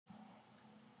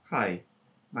Hi,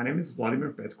 my name is Vladimir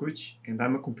Petkovic and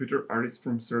I'm a computer artist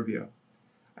from Serbia.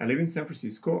 I live in San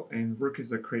Francisco and work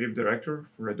as a creative director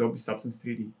for Adobe Substance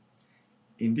 3D.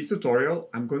 In this tutorial,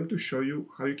 I'm going to show you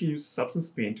how you can use Substance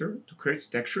Painter to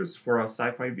create textures for a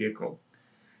sci-fi vehicle.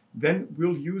 Then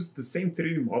we'll use the same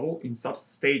 3D model in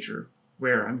Substance Stager,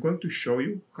 where I'm going to show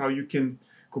you how you can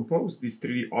compose this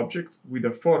 3D object with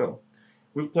a photo.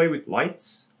 We'll play with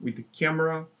lights, with the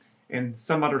camera, and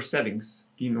some other settings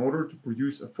in order to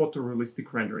produce a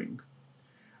photorealistic rendering.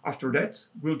 After that,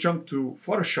 we'll jump to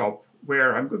Photoshop,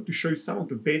 where I'm going to show you some of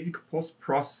the basic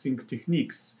post-processing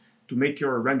techniques to make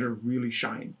your render really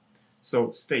shine.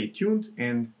 So stay tuned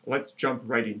and let's jump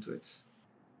right into it.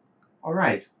 All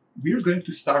right, we're going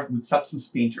to start with Substance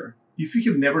Painter. If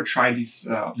you have never tried this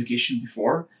application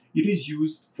before, it is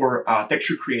used for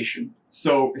texture creation.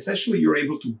 So essentially you're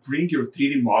able to bring your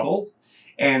 3D model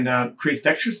and create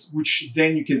textures, which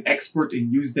then you can export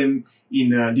and use them in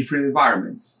different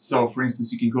environments. So for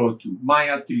instance, you can go to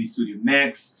Maya, 3D Studio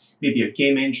Max, maybe a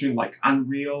game engine like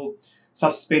Unreal.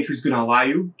 Substance Painter is going to allow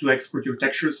you to export your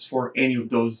textures for any of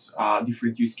those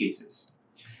different use cases.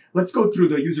 Let's go through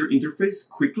the user interface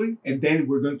quickly, and then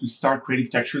we're going to start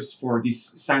creating textures for this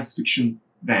science fiction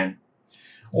van.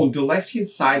 On the left-hand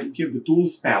side, we have the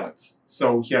tools palette.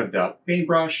 So we have the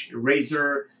paintbrush,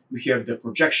 eraser, we have the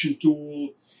projection tool,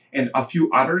 and a few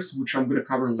others, which I'm going to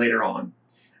cover later on.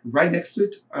 Right next to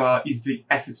it is the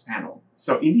assets panel.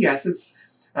 So in the assets,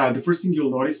 the first thing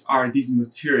you'll notice are these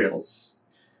materials.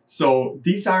 So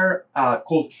these are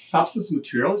called substance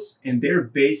materials, and they're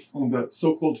based on the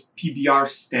so-called PBR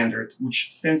standard,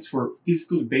 which stands for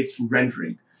physically based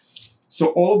rendering. So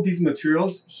all of these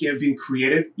materials have been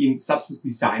created in Substance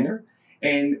Designer,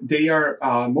 and they are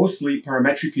mostly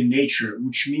parametric in nature,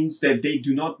 which means that they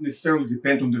do not necessarily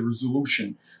depend on the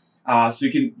resolution. So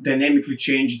you can dynamically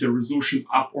change the resolution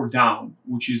up or down,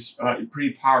 which is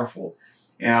pretty powerful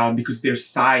because their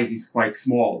size is quite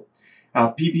small.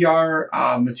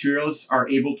 PBR materials are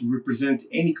able to represent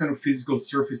any kind of physical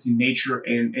surface in nature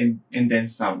and then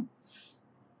some.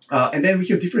 And then we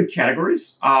have different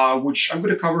categories, which I'm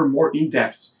going to cover more in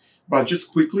depth. But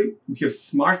just quickly, we have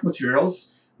smart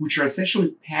materials, which are essentially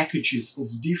packages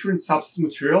of different substance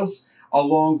materials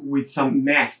along with some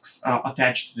masks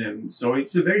attached to them. So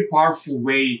it's a very powerful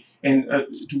way and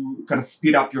to kind of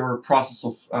speed up your process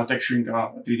of texturing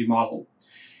a 3D model.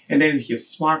 And then we have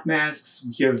smart masks,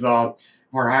 we have a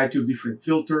variety of different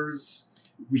filters,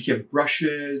 we have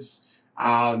brushes,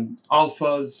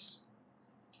 alphas,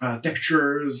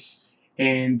 textures,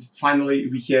 and finally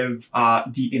we have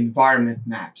the environment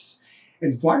maps.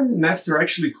 Environment maps are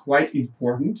actually quite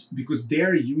important because they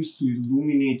are used to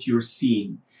illuminate your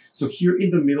scene. So here in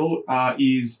the middle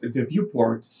is the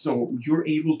viewport. So you're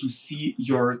able to see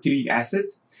your 3D asset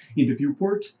in the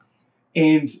viewport.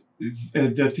 And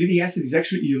the 3D asset is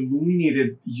actually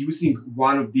illuminated using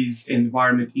one of these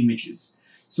environment images.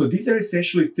 So these are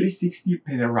essentially 360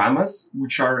 panoramas,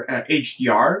 which are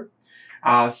HDR.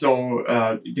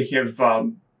 They have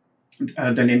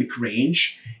a dynamic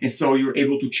range, and so you're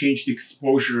able to change the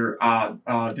exposure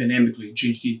dynamically,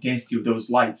 change the intensity of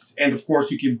those lights. And of course,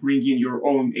 you can bring in your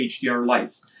own HDR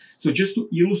lights. So just to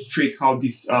illustrate how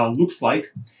this looks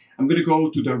like, I'm going to go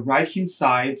to the right-hand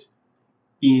side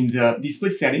in the display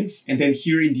settings, and then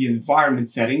here in the environment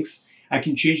settings, I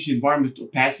can change the environment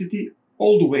opacity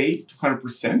all the way to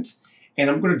 100%. And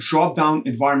I'm going to drop down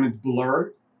environment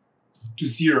blur to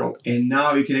 0, and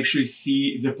now you can actually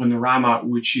see the panorama,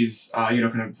 which is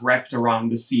kind of wrapped around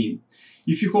the scene.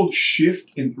 If you hold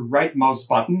Shift and right mouse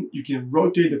button, you can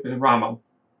rotate the panorama,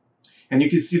 and you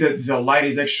can see that the light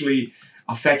is actually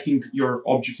affecting your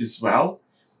object as well.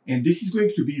 And this is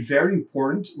going to be very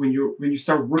important when you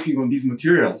start working on these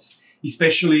materials,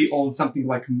 especially on something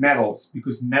like metals,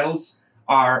 because metals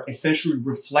are essentially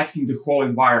reflecting the whole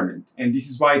environment, and this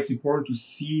is why it's important to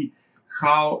see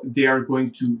how they are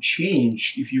going to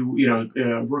change if you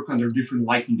work under different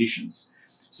light conditions.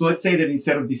 So let's say that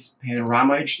instead of this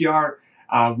panorama HDR,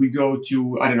 we go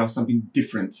to, I don't know, something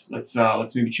different. Let's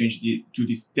maybe change to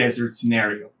this desert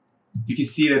scenario. You can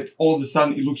see that all of a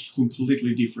sudden it looks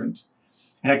completely different.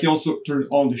 And I can also turn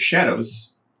on the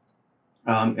shadows,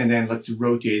 and then let's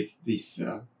rotate this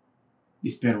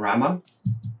this panorama.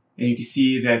 And you can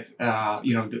see that,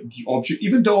 the object,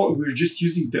 even though we're just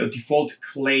using the default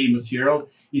clay material,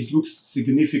 it looks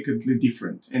significantly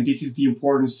different. And this is the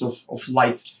importance of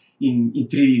light in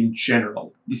 3D in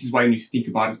general. This is why you need to think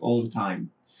about it all the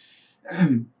time.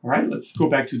 All right, let's go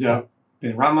back to the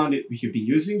panorama that we have been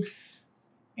using.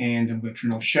 And I'm going to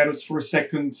turn off shadows for a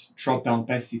second, drop down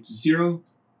opacity to 0.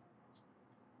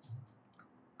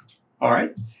 All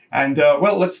right. And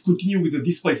well, let's continue with the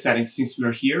display settings since we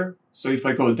are here. So if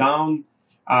I go down,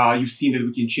 you've seen that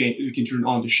we can turn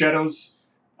on the shadows.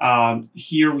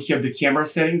 Here we have the camera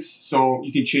settings, so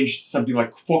you can change something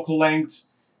like focal length.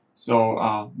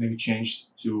 So maybe change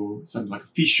to something like a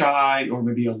fisheye or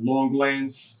maybe a long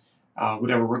lens,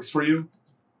 whatever works for you.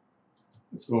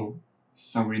 Let's go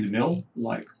somewhere in the middle,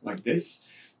 like this.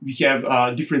 We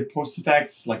have different post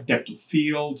effects like depth of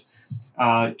field,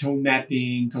 tone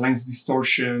mapping, lens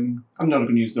distortion. I'm not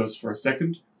going to use those for a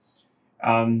second.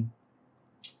 And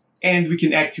we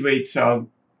can activate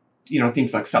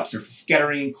things like subsurface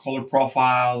scattering, color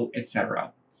profile,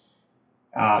 etc.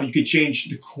 You can change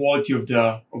the quality of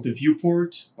the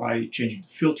viewport by changing the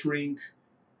filtering.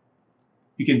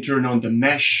 You can turn on the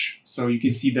mesh, so you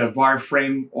can see the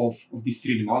wireframe of this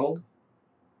 3D model.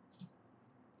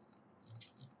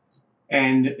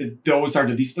 And those are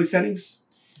the display settings.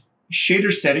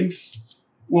 Shader settings.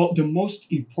 Well, the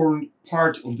most important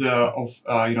part of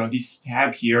this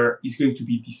tab here is going to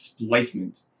be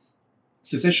displacement.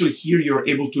 So essentially, here you're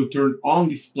able to turn on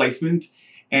displacement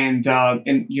and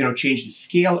change the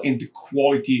scale and the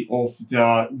quality of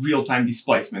the real-time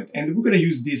displacement. And we're going to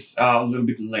use this a little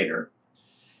bit later.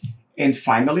 And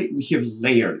finally, we have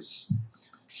layers.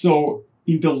 So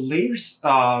in the layers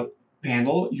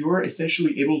panel, you're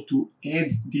essentially able to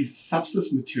add these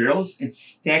substance materials and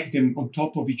stack them on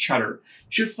top of each other,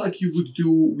 just like you would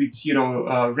do with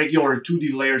regular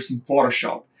 2D layers in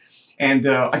Photoshop. And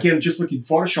again, just like in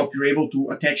Photoshop, you're able to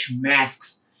attach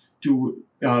masks to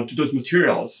those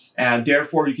materials.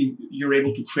 Therefore, you're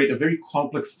able to create a very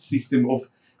complex system of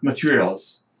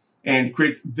materials and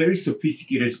create very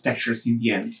sophisticated textures in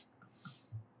the end.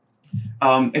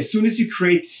 As soon as you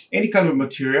create any kind of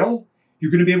material, you're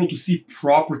going to be able to see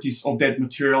properties of that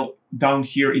material down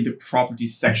here in the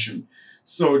properties section.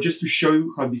 So just to show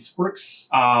you how this works,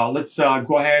 let's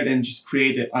go ahead and just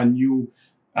create a new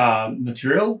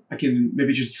material. I can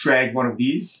maybe just drag one of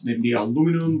these, maybe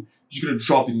aluminum. Just going to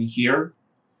drop it in here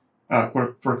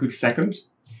for a quick second.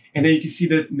 And then you can see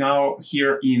that now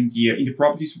here in the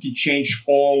properties, we can change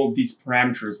all of these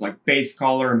parameters like base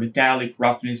color, metallic,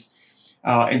 roughness,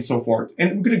 and so forth.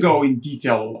 And we're going to go in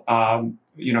detail, going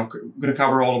to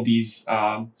cover all of these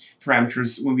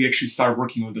parameters when we actually start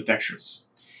working on the textures.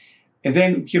 And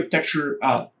then we have texture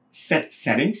set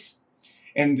settings.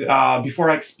 And before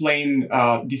I explain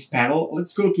this panel,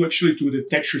 let's go to the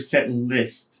texture set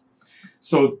list.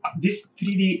 So this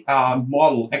 3D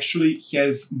model actually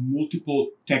has multiple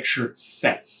texture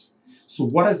sets. So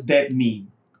what does that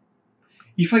mean?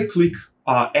 If I click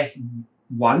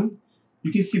F1,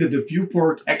 you can see that the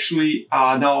viewport actually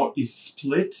now is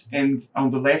split, and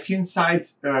on the left-hand side,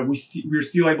 we're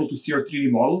still able to see our 3D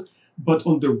model. But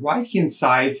on the right-hand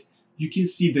side, you can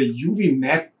see the UV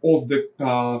map of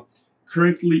the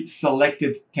currently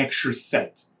selected texture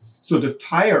set. So the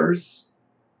tires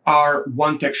are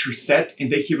one texture set,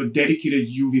 and they have a dedicated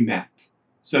UV map.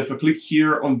 So if I click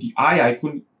here on the eye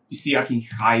icon, you see I can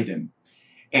hide them.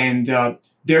 And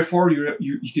therefore,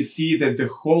 you can see that the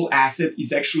whole asset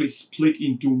is actually split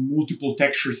into multiple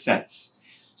texture sets.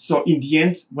 So in the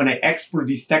end, when I export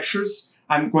these textures,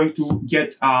 I'm going to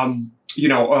get,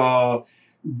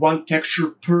 one texture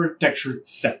per texture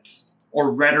set. Or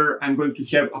rather, I'm going to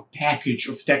have a package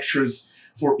of textures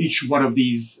for each one of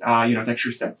these,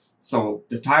 texture sets. So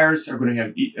the tires are going to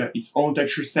have its own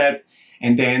texture set.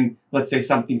 And then let's say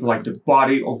something like the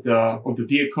body of the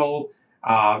vehicle,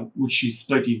 which is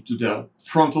split into the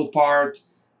frontal part,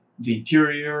 the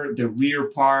interior, the rear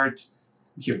part.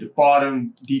 We have the bottom,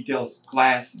 details,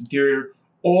 glass, interior.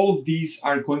 All of these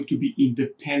are going to be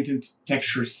independent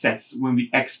texture sets when we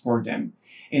export them.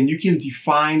 And you can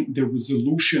define the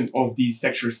resolution of these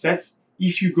texture sets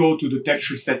if you go to the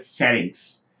texture set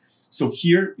settings. So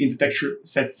here in the texture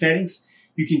set settings,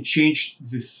 you can change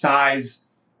the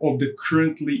size of the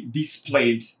currently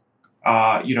displayed,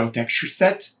 texture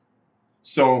set.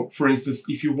 So for instance,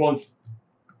 if you want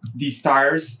these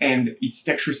tires and its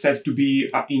texture set to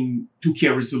be in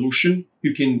 2K resolution,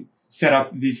 you can set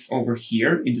up this over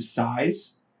here in the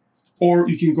size, or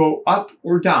you can go up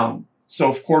or down. So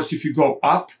of course, if you go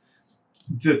up,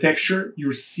 the texture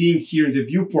you're seeing here in the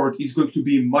viewport is going to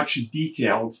be much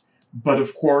detailed, but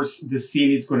of course the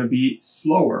scene is going to be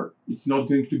slower. It's not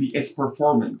going to be as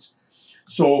performant.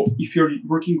 So if you're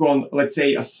working on, let's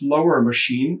say, a slower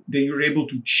machine, then you're able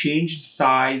to change the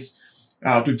size,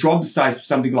 to drop the size to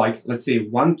something like, let's say,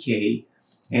 1K,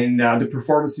 and the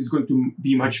performance is going to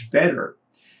be much better.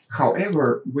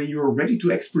 However, when you're ready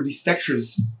to export these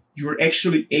textures, you're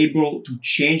actually able to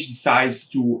change the size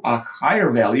to a higher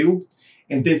value,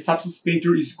 And then Substance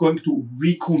Painter is going to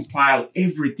recompile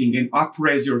everything and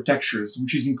up-res your textures,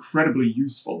 which is incredibly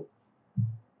useful.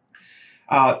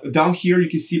 Down here, you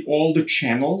can see all the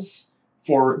channels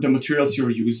for the materials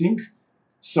you're using.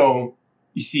 So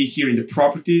you see here in the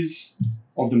properties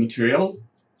of the material,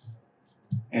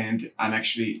 and I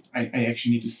actually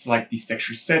need to select this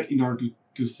texture set in order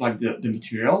to select the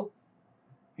material.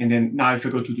 And then now if I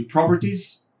go to the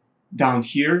properties, down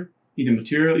here in the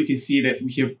material, you can see that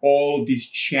we have all of these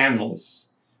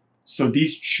channels. So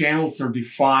these channels are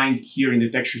defined here in the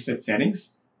texture set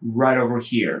settings, right over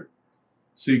here.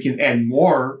 So you can add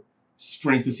more.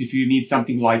 For instance, if you need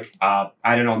something like,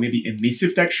 I don't know, maybe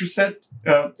emissive texture set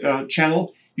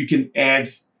channel, you can add,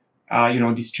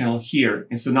 this channel here.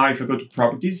 And so now if I go to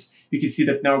properties, you can see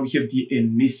that now we have the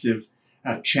emissive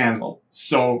channel.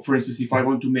 So for instance, if I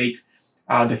want to make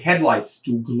the headlights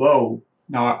to glow,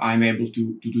 now I'm able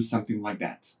to do something like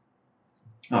that.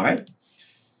 All right.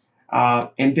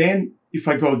 And then if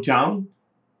I go down,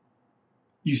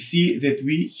 you see that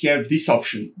we have this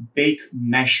option, Bake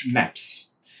Mesh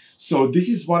Maps. So this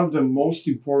is one of the most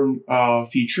important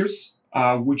features,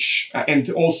 and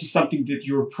also something that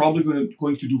you're probably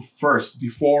going to do first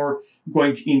before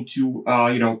going into,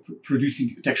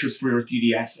 producing textures for your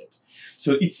 3D asset.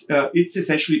 So it's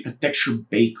essentially a texture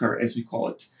baker, as we call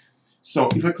it. So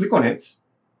if I click on it,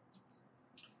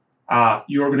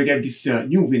 you're going to get this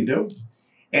new window.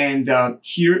 And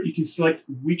here you can select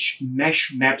which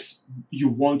mesh maps you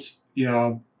want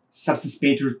Substance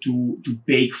Painter to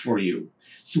bake for you.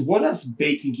 So what does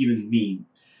baking even mean?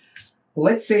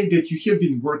 Let's say that you have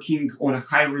been working on a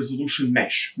high resolution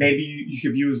mesh. Maybe you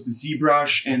have used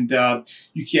ZBrush and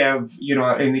you have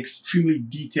an extremely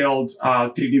detailed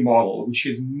 3D model which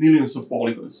has millions of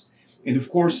polygons. And of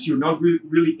course, you're not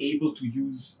really able to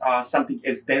use something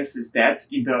as dense as that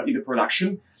in the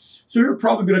production. So you're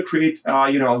probably going to create, a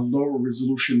lower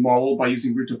resolution model by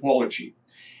using retopology.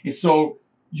 And so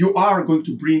you are going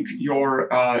to bring your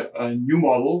new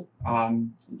model,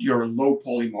 your low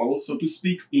poly model, so to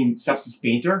speak, in Substance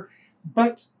Painter.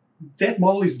 But that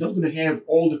model is not going to have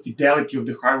all the fidelity of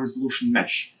the high resolution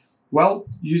mesh. Well,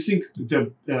 using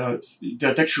the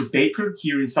texture baker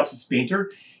here in Substance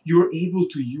Painter, you're able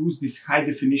to use this high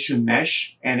definition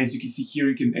mesh. And as you can see here,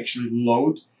 you can actually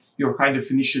load your high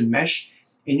definition mesh.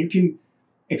 And you can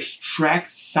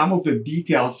extract some of the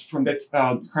details from that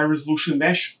high resolution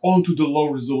mesh onto the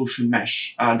low resolution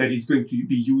mesh that is going to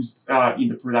be used in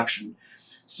the production.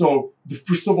 So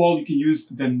first of all, you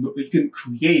can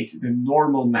create the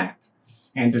normal map,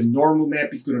 and the normal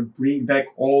map is going to bring back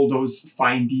all those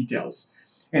fine details.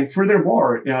 And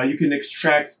furthermore, you can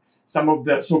extract some of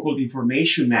the so-called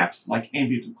information maps like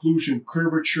ambient occlusion,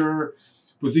 curvature,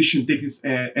 position thickness,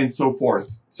 and so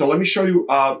forth. So let me show you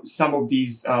some of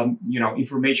these,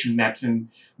 information maps and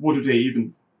what do they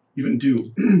even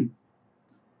do.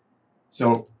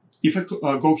 So if I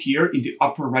go here in the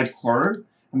upper right corner,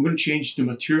 I'm going to change the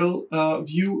material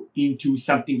view into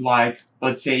something like,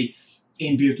 let's say,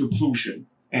 ambient occlusion.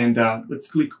 And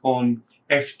let's click on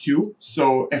F2.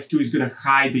 So F2 is going to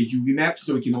hide the UV map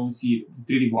so we can only see the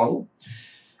 3D model.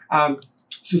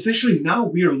 So essentially now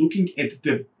we are looking at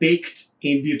the baked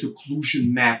ambient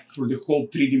occlusion map for the whole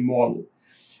 3D model.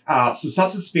 So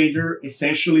Substance Painter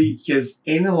essentially has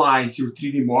analyzed your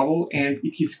 3D model and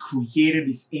it has created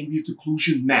this ambient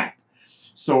occlusion map.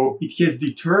 So it has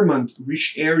determined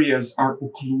which areas are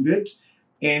occluded,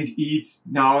 and it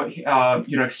now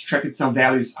extracted some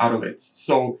values out of it.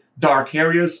 So dark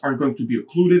areas are going to be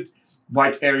occluded,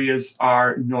 white areas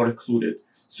are not occluded.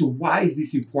 So why is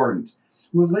this important?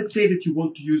 Well, let's say that you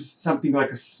want to use something like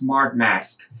a smart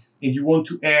mask and you want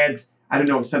to add, I don't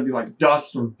know, something like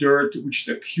dust or dirt, which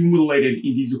is accumulated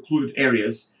in these occluded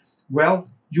areas. Well,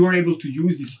 you're able to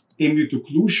use this ambient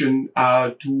occlusion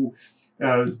to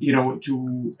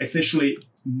essentially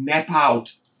map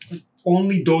out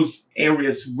only those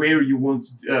areas where you want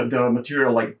the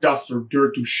material like dust or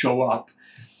dirt to show up.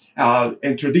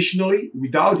 And traditionally,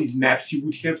 without these maps, you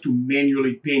would have to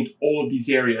manually paint all of these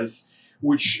areas,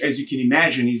 which, as you can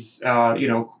imagine, is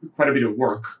quite a bit of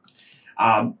work.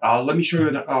 Let me show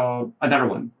you another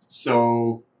one.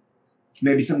 So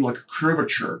maybe something like a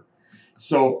curvature.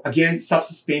 So again,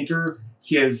 Substance Painter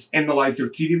has analyzed your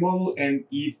 3D model and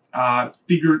it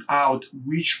figured out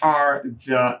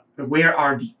where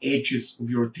are the edges of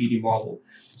your 3D model.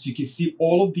 So you can see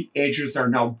all of the edges are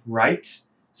now bright,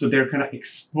 so they're kind of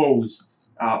exposed,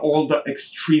 all the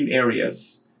extreme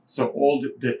areas. So all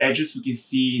the edges we can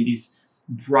see in this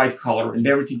bright color, and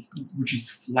everything which is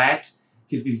flat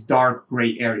has this dark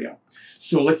gray area.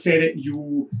 So let's say that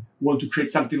you want to create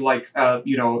something like,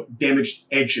 damaged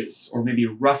edges or maybe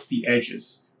rusty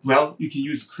edges. Well, you can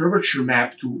use curvature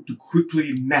map to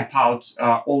quickly map out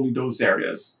only those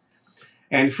areas.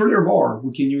 And furthermore,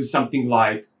 we can use something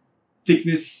like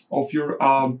thickness of your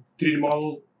 3D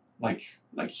model, like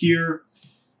here,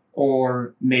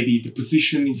 or maybe the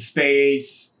position in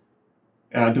space,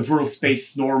 the vertical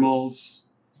space normals.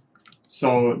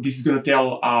 So this is going to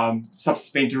tell Substance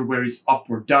Painter where it's up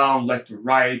or down, left or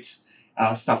right,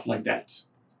 stuff like that.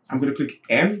 I'm going to click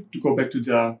M to go back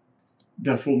to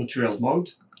the full material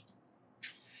mode.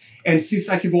 And since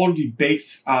I have already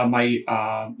baked my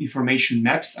information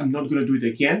maps, I'm not going to do it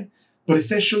again. But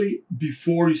essentially,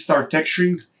 before you start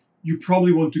texturing, you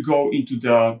probably want to go into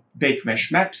the Bake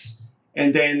Mesh Maps.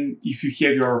 And then if you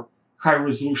have your high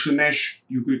resolution mesh,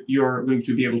 you're going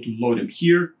to be able to load them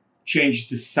here, change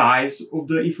the size of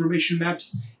the information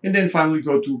maps, and then finally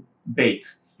go to Bake.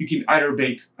 You can either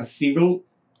bake a single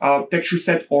texture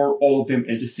set or all of them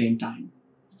at the same time.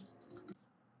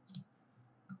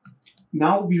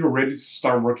 Now we are ready to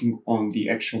start working on the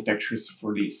actual textures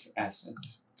for this asset.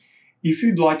 If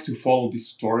you'd like to follow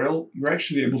this tutorial, you're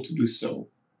actually able to do so.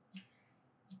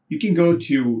 You can go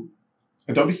to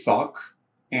Adobe Stock,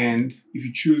 and if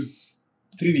you choose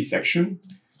 3D section,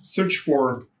 search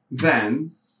for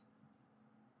Van,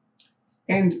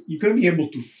 and you're going to be able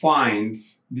to find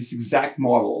this exact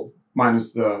model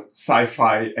minus the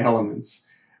sci-fi elements.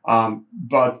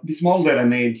 But this model that I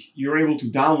made, you're able to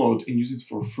download and use it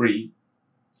for free.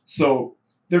 So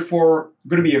therefore, you're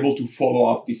going to be able to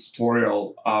follow up this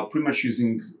tutorial pretty much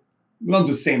using not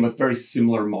the same, but very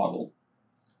similar model.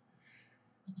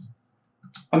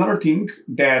 Another thing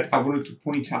that I wanted to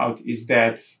point out is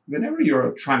that whenever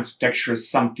you're trying to texture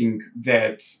something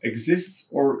that exists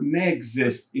or may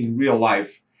exist in real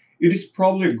life, it is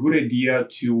probably a good idea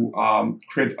to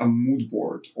create a mood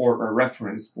board or a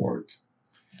reference board.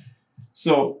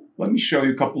 So let me show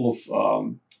you a couple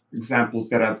of examples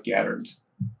that I've gathered.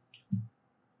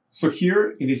 So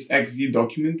here in this XD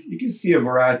document, you can see a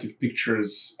variety of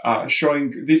pictures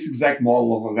showing this exact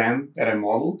model of a van that I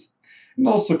modeled, and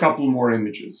also a couple more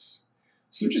images.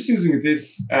 So just using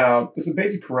this as a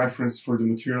basic reference for the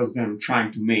materials that I'm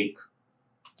trying to make.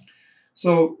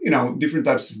 So, different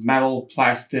types of metal,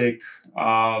 plastic,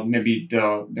 maybe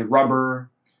the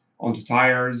rubber on the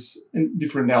tires, and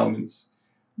different elements.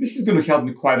 This is going to help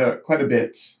me quite a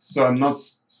bit, so I'm not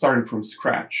starting from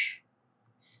scratch.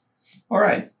 All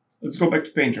right, let's go back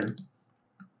to Painter.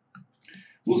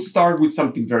 We'll start with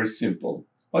something very simple.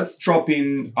 Let's drop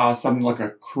in something like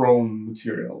a chrome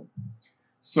material.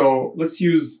 So let's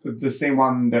use the same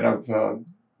one that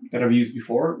I've used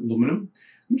before, aluminum.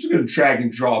 I'm just going to drag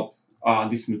and drop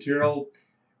this material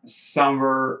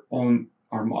somewhere on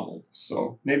our model.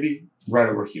 So maybe right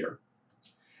over here.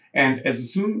 And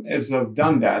as soon as I've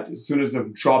done that, as soon as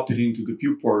I've dropped it into the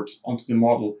viewport onto the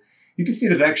model, you can see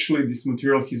that actually this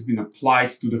material has been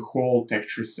applied to the whole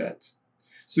texture set.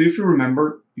 So if you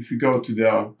remember, if you go to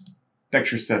the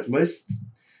texture set list,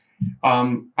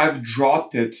 I've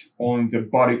dropped it on the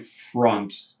body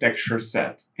front texture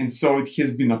set. And so it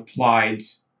has been applied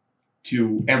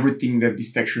to everything that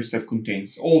this texture set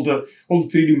contains, all the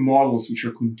 3D models which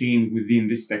are contained within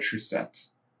this texture set.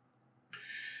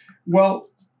 Well,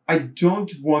 I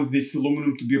don't want this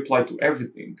aluminum to be applied to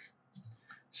everything.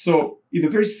 So in a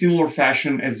very similar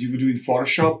fashion as you would do in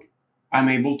Photoshop, I'm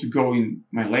able to go in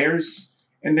my layers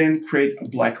and then create a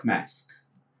black mask.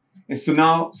 And so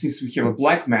now, since we have a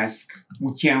black mask,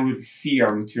 we can't really see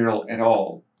our material at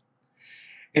all.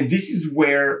 And this is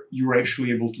where you're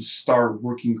actually able to start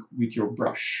working with your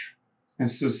brush.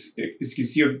 And so, as you can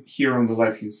see here on the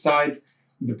left-hand side,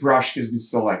 the brush has been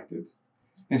selected.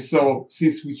 And so,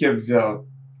 since we have the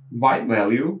white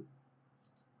value,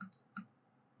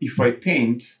 if I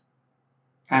paint,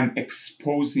 I'm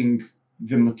exposing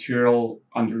the material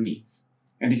underneath.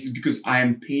 And this is because I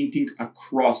am painting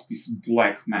across this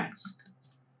black mask.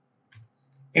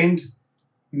 And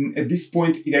at this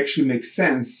point, it actually makes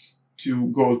sense to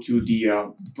go to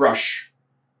the brush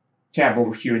tab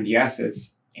over here in the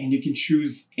assets, and you can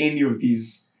choose any of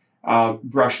these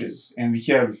brushes. And we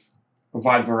have a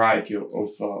wide variety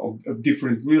of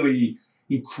different, really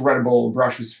incredible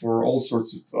brushes for all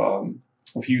sorts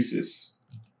of uses.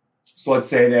 So let's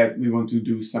say that we want to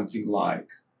do something like,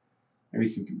 maybe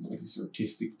something like this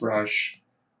artistic brush.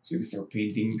 So you can start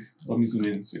painting. Let me zoom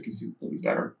in so you can see it a little bit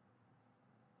better.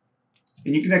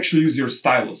 And you can actually use your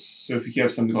stylus. So if you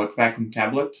have something like vacuum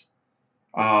tablet,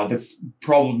 that's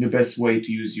probably the best way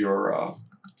to use your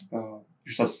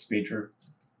Substance Painter.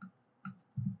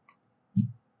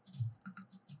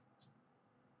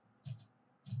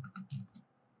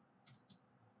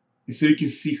 So you can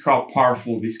see how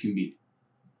powerful this can be.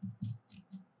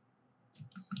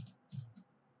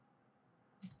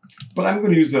 But I'm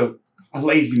going to use a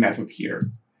lazy method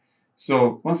here.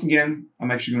 So once again,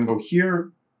 I'm actually going to go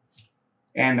here,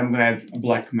 and I'm going to add a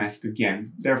black mask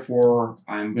again. Therefore,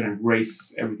 I'm going to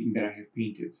erase everything that I have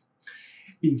painted.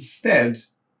 Instead,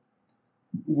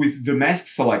 with the mask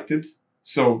selected,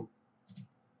 so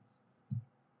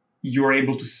you're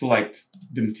able to select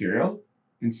the material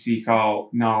and see how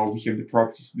now we have the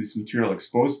properties of this material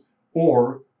exposed,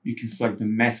 or you can select the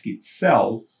mask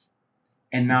itself,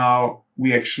 and now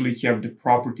we actually have the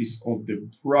properties of the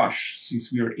brush,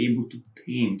 since we are able to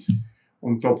paint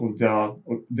on top of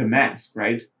the mask,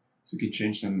 right? So you can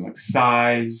change them like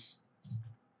size,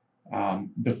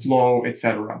 the flow,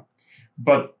 etc.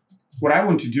 But what I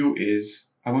want to do is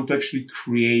I want to actually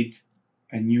create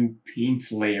a new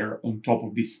paint layer on top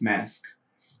of this mask.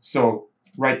 So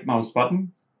right mouse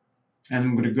button, and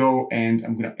I'm going to go and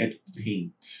I'm going to add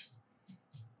paint.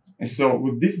 And so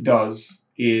what this does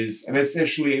is I'm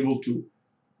essentially able to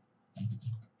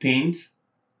paint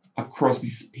across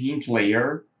this paint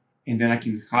layer, and then I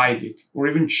can hide it or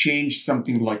even change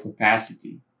something like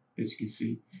opacity, as you can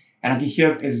see. And I can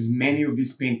have as many of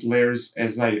these paint layers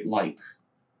as I like.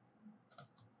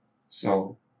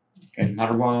 So add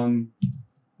another one,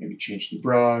 maybe change the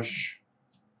brush,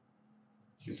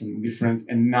 do something different.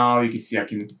 And now you can see I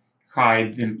can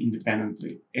hide them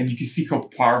independently. And you can see how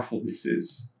powerful this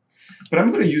is. But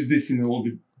I'm going to use this in a little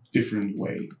bit different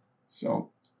way.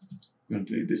 So I'm going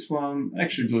to delete this one,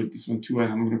 actually delete this one too, and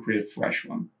I'm going to create a fresh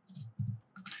one.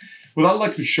 What I'd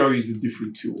like to show you is a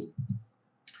different tool.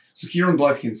 So here on the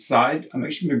left-hand side, I'm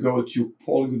actually going to go to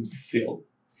Polygon Fill.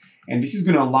 And this is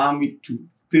going to allow me to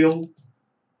fill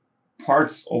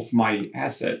parts of my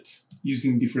asset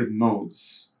using different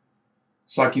modes.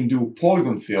 So I can do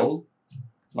polygon fill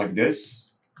like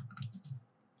this,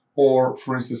 or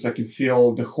for instance, I can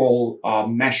fill the whole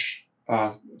mesh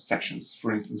sections,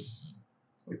 for instance,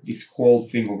 like this whole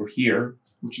thing over here,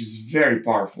 which is very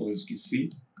powerful, as you can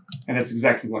see, and that's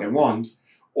exactly what I want.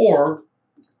 Or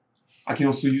I can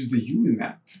also use the UV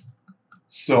map.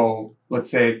 So let's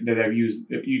say that I've used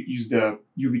the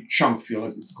UV chunk fill,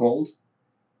 as it's called,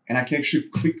 and I can actually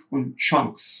click on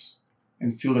chunks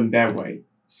and fill them that way.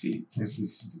 See, for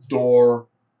instance, the door.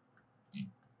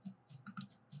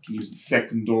 I can use the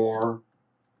second door.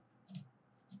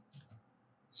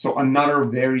 So another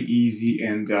very easy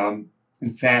and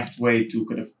fast way to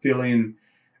kind of fill in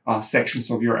sections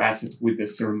of your asset with the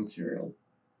certain material.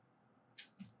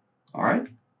 All right.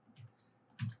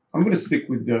 I'm going to stick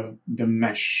with the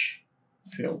mesh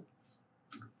fill.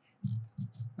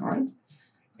 All right.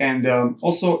 And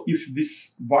also, if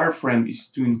this wireframe is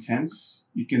too intense,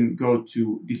 you can go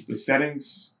to Display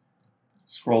Settings,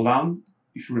 scroll down.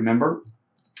 If you remember,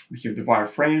 we have the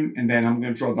wireframe, and then I'm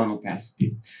going to draw down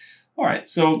opacity. All right,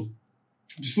 so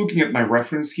just looking at my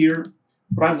reference here,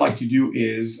 what I'd like to do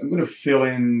is I'm going to fill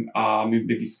in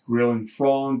maybe this grill in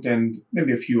front and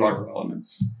maybe a few other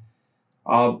elements.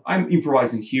 I'm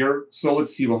improvising here, so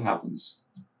let's see what happens.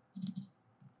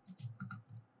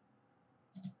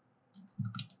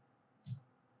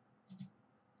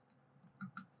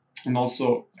 And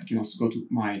also, I can also go to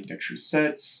my texture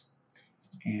sets,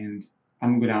 and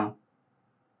I'm gonna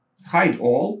hide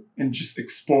all and just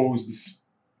expose this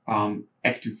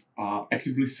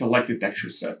actively selected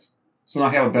texture set. So now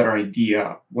I have a better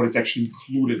idea what is actually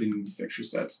included in this texture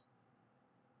set.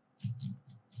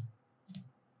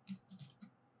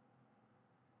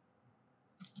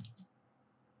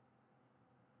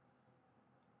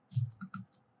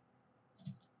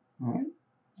 All right,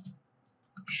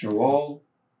 show all.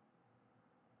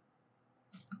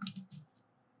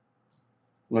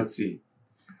 Let's see.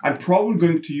 I'm probably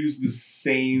going to use the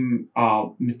same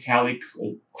metallic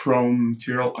or chrome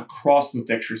material across the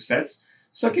texture sets,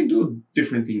 so I can do a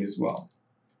different thing as well.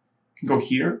 I can go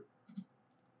here,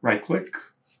 right click,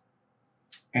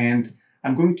 and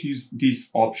I'm going to use this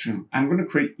option. I'm going to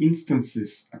create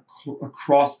instances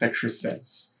across texture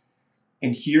sets.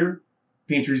 And here,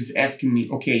 Painter is asking me,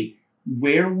 okay,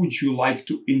 where would you like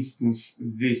to instance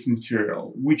this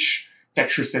material? Which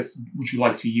texture sets would you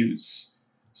like to use?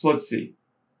 So let's see.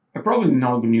 I'm probably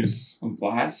not going to use on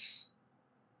glass,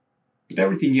 but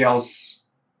everything else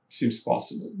seems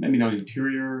possible. Maybe not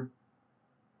interior.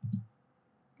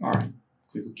 All right,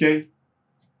 click OK.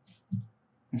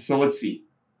 And so let's see.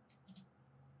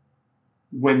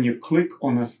 When you click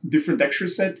on a different texture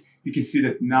set, you can see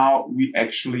that now we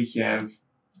actually have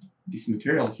this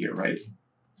material here, right?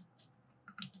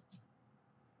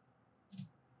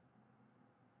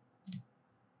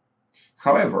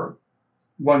 However,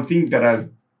 one thing that I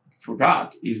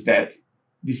forgot is that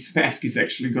this mask is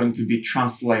actually going to be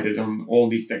translated on all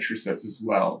these texture sets as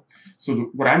well. So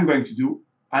what I'm going to do,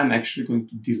 I'm actually going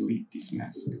to delete this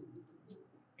mask.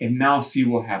 And now see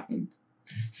what happened.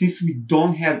 Since we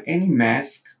don't have any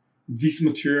mask, this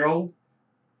material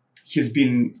has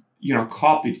been,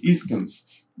 copied,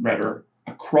 instanced, rather,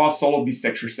 across all of these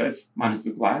texture sets, minus the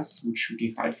glass, which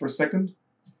we can hide for a second.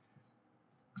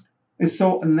 And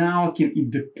so now I can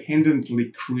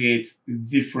independently create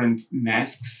different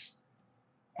masks,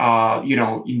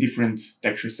 in different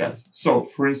texture sets. So,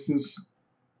 for instance,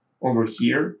 over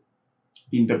here,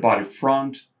 in the body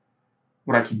front,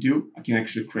 what I can do, I can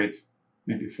actually create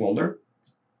maybe a folder,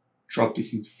 drop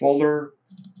this into folder,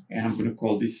 and I'm going to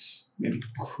call this maybe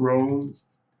Chrome.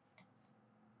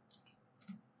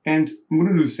 And I'm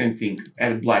going to do the same thing,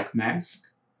 add a black mask.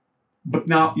 But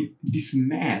now this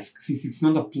mask, since it's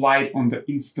not applied on the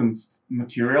instanced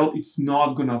material, it's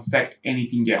not going to affect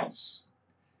anything else,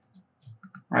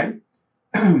 right?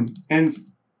 And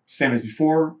same as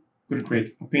before, I'm going to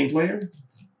create a paint layer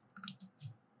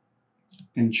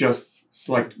and just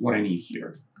select what I need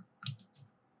here.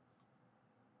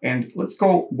 And let's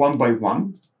go one by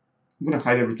one. I'm going to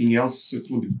hide everything else so it's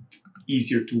a little bit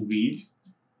easier to read.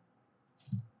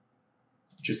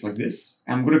 Just like this.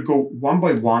 I'm going to go one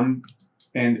by one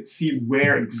and see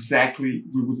where exactly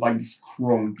we would like this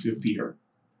chrome to appear.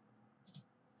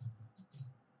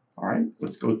 All right,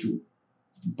 let's go to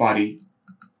body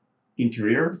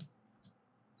interior.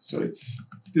 So it's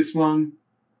this one.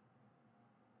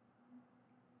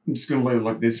 I'm just going to lay it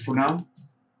like this for now.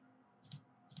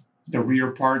 The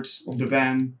rear part of the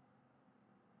van.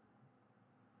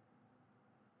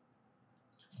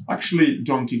 Actually,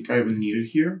 don't think I even need it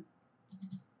here.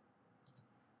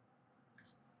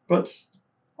 But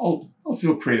I'll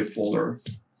still create a folder.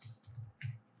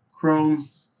 Chrome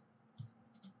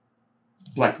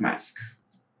black mask.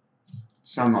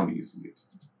 So I'm not using it.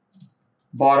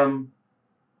 Bottom.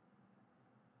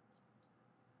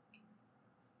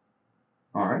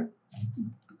 All right.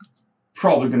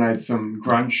 Probably gonna add some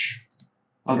grunge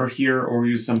under here or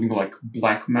use something like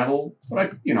black metal, but I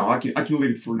can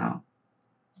leave it for now.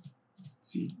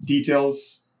 Let's see,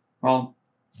 details. Well,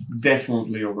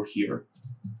 definitely over here,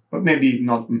 but maybe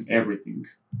not in everything.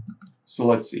 So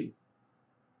let's see.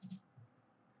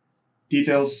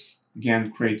 Details,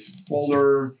 again, create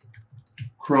folder,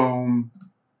 Chrome,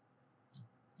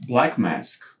 black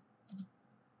mask,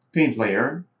 paint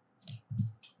layer,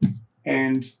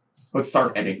 and let's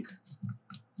start editing.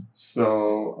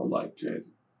 So I'd like to add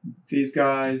these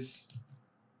guys,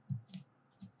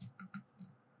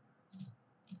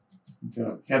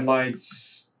 the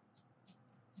headlights,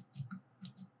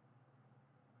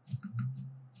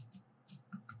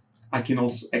 I can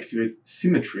also activate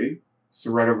symmetry.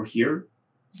 So right over here,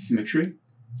 symmetry.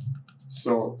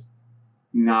 So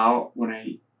now when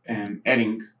I am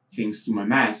adding things to my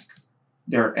mask,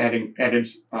 they're added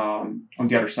on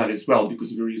the other side as well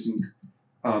because we're using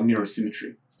mirror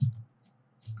symmetry.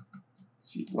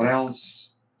 Let's see what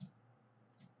else.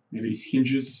 Maybe these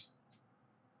hinges.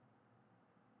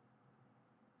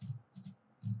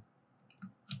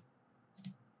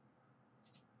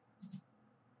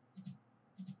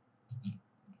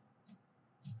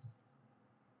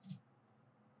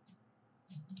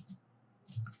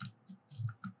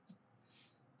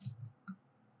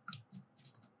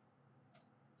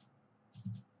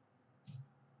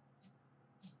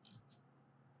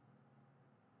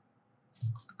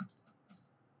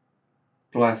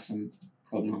 Glass I'm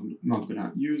probably not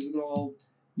gonna use at all.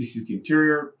 This is the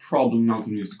interior, probably not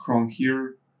gonna use chrome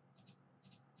here.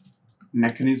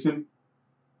 Mechanism.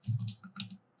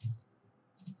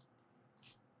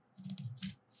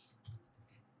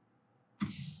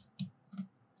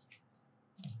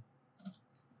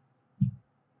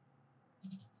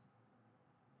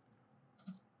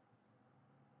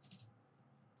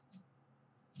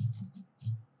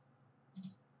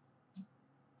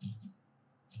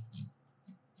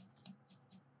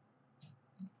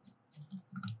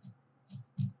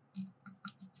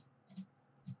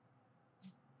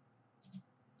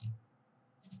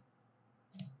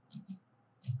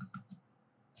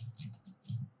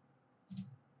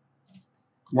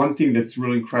 One thing that's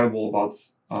really incredible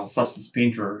about Substance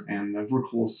Painter and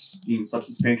workflows in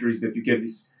Substance Painter is that you get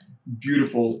this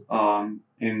beautiful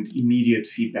and immediate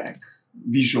feedback,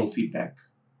 visual feedback,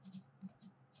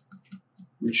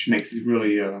 which makes it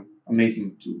really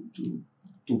amazing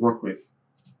to work with.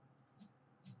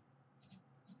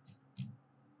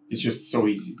 It's just so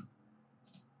easy.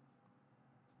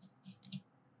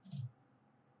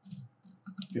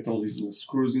 Get all these little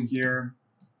screws in here.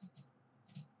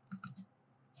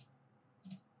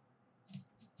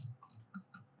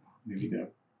 maybe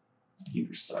the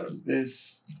inner side of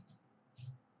this.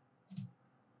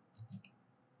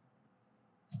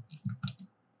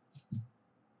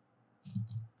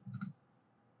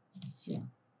 So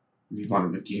maybe one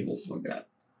of the cables like that.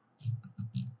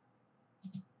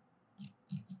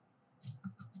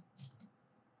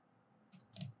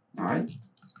 All right,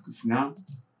 that's good for now.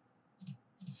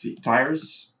 Let's see,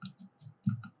 tires.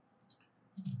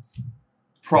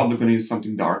 Probably going to use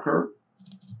something darker.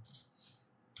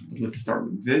 But let's start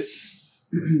with this.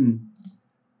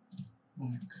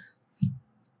 Black.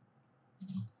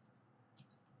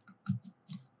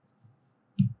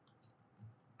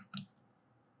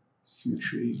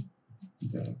 Symmetry.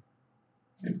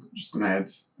 I'm just going to add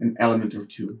an element or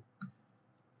two.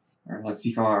 All right, let's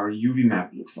see how our UV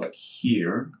map looks like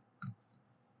here.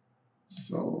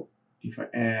 So if I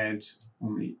add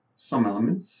only some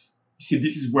elements, you see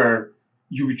this is where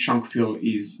UV chunk fill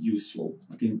is useful.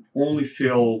 I can only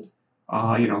fill,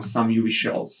 some UV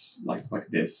shells like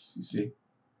this. You see,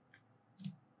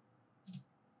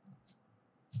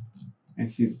 and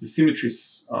since the symmetry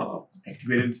is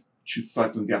activated, it should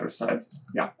start on the other side.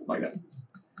 Yeah, like that.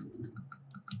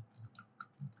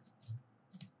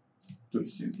 Do the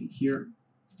same thing here.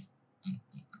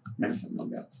 Maybe something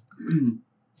like that.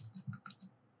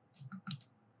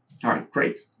 All right,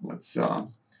 great. Let's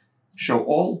show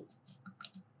all.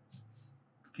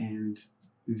 And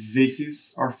this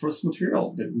is our first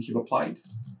material that we have applied.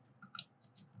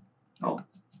 Oh,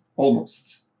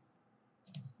 almost.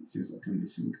 It seems like I'm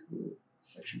missing a little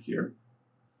section here.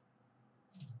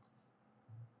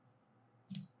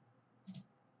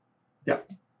 Yeah.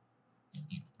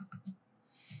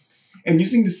 And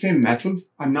using the same method,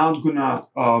 I'm now gonna,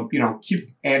 keep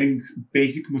adding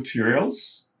basic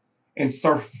materials and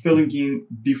start filling in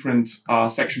different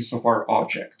sections of our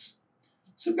object.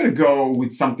 So I'm gonna go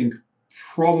with something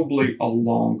probably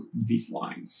along these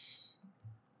lines.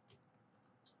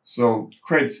 So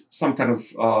create some kind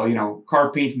of,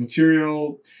 car paint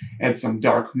material, add some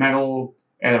dark metal,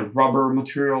 add a rubber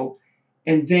material.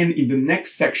 And then in the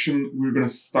next section, we're gonna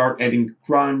start adding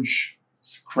grunge,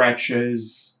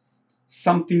 scratches,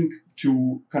 something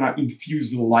to kind of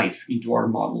infuse life into our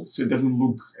model so it doesn't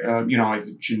look, as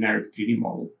a generic 3D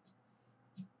model.